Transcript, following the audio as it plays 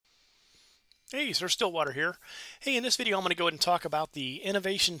Hey, Sir Stillwater here. Hey, in this video, I'm going to go ahead and talk about the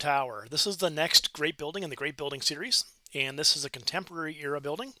Innovation Tower. This is the next great building in the Great Building series, and this is a contemporary era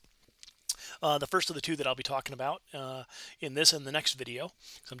building. The first of the two that I'll be talking about in this and the next video,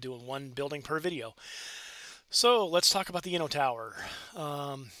 because I'm doing one building per video. So let's talk about the Inno Tower.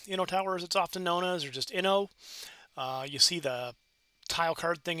 Inno Tower, as it's often known as, or just Inno. You see the tile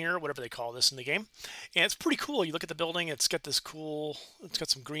card thing here, whatever they call this in the game, and it's pretty cool. You look at the building; it's got this cool, it's got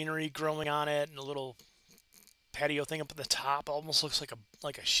some greenery growing on it, and a little patio thing up at the top. Almost looks like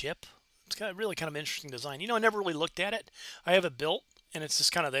a ship. It's got a really kind of interesting design. You know, I never really looked at it. I have it built, and it's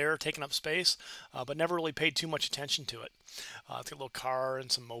just kind of there, taking up space, but never really paid too much attention to it. It's got a little car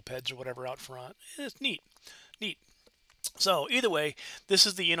and some mopeds or whatever out front. It's neat, neat. So either way, this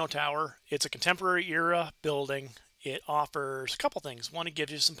is the Inno Tower. It's a contemporary era building. It offers a couple things. One, it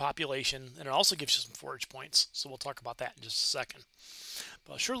gives you some population, and it also gives you some forage points. So we'll talk about that in just a second.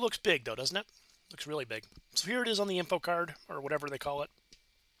 But it sure looks big, though, doesn't it? Looks really big. So here it is on the info card, or whatever they call it.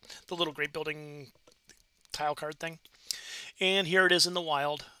 The little great building tile card thing. And here it is in the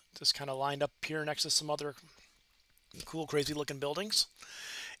wild, just kind of lined up here next to some other cool, crazy looking buildings.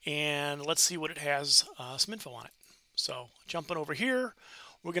 And let's see what it has, some info on it. So jumping over here,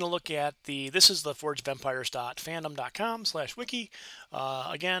 we're going to look at this is the forgedofempires.fandom.com/wiki.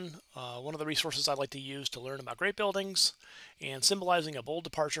 Again, one of the resources I like to use to learn about great buildings, and symbolizing a bold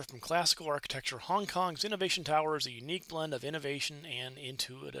departure from classical architecture, Hong Kong's Innovation Tower is a unique blend of innovation and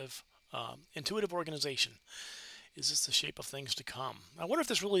intuitive organization. Is this the shape of things to come? I wonder if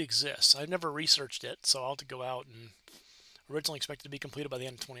this really exists. I've never researched it, so I'll have to go out and originally expected to be completed by the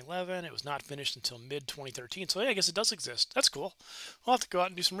end of 2011. It was not finished until mid-2013. So yeah, I guess it does exist. That's cool. I'll have to go out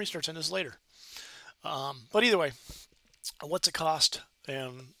and do some research on this later. But either way, what's it cost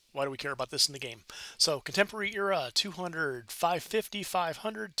and why do we care about this in the game? So contemporary era, 200, 550,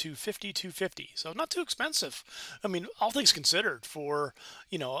 500, 250, 250. So not too expensive. I mean, all things considered for,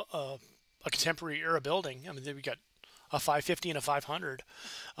 you know, a contemporary era building. I mean, we got a 550 and a 500.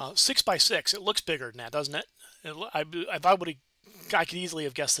 6x6, it looks bigger than that, doesn't it? If I would, I could easily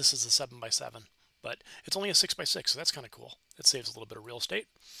have guessed this is a 7x7, but it's only a 6x6, so that's kind of cool. It saves a little bit of real estate.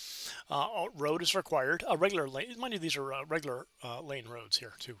 Road is required. A regular lane, mind you, these are regular lane roads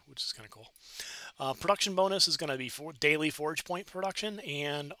here too, which is kind of cool. Production bonus is going to be for daily forage point production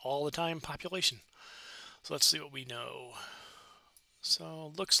and all the time population. So let's see what we know.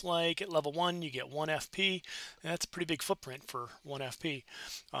 So looks like at level 1 you get 1 FP. That's a pretty big footprint for 1 FP.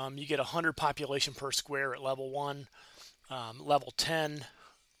 You get 100 population per square at level 1. Level 10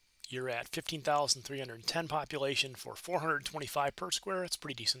 you're at 15,310 population for 425 per square. That's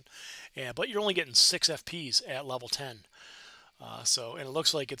pretty decent. But you're only getting 6 FPs at level 10. And it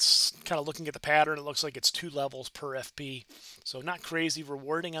looks like it's kind of looking at the pattern. It looks like it's 2 levels per FP. So not crazy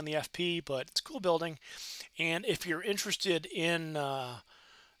rewarding on the FP, but it's a cool building. And if you're interested in,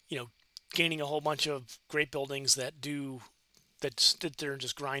 gaining a whole bunch of great buildings that sit there and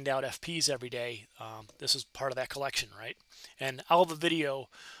just grind out FPs every day, this is part of that collection, right? And I'll have a video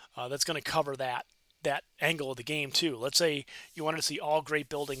that's going to cover that angle of the game too. Let's say you wanted to see all great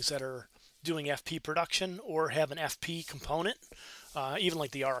buildings that are doing FP production or have an FP component. Even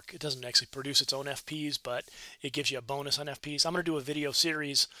like the Ark, it doesn't actually produce its own FPs, but it gives you a bonus on FPs. I'm going to do a video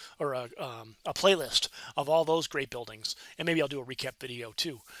series or a playlist of all those great buildings, and maybe I'll do a recap video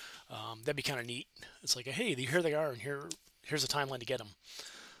too. That'd be kind of neat. It's like, hey, here they are, and here's the timeline to get them.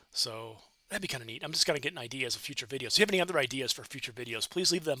 So that'd be kind of neat. I'm just going to get an idea as a future videos. If you have any other ideas for future videos,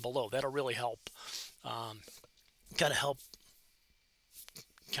 please leave them below. That'll really help. Kind of help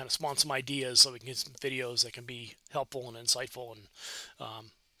kind of spawn some ideas so we can get some videos that can be helpful and insightful and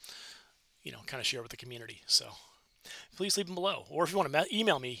kind of share with the community. So please leave them below, or if you want to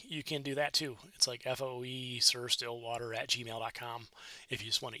email me, you can do that too. It's like foe.sirstillwater@gmail.com if you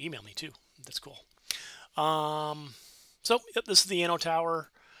just want to email me too. That's cool. So yep, this is the Inno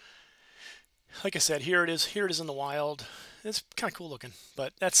Tower. Like I said, here it is in the wild. It's kind of cool looking,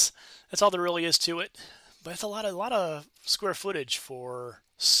 but that's all there really is to it. But it's a lot of square footage for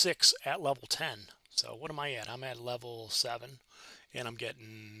 6 at level 10. So what am I at? I'm at level 7, and I'm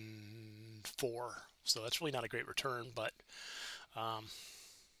getting 4. So that's really not a great return, but part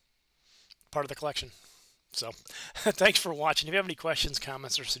of the collection. So thanks for watching. If you have any questions,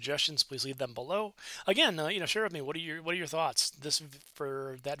 comments, or suggestions, please leave them below. Again, share with me what are your thoughts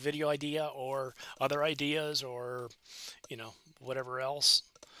for that video idea or other ideas or whatever else.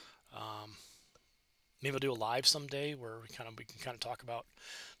 Maybe we'll do a live someday where we can kind of talk about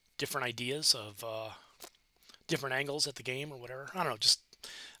different ideas of different angles at the game or whatever. I don't know.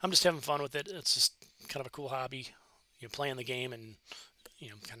 I'm just having fun with it. It's just kind of a cool hobby, playing the game and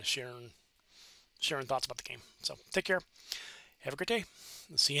kind of sharing sharing thoughts about the game. So take care. Have a great day.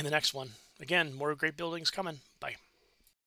 See you in the next one. Again, more great buildings coming. Bye.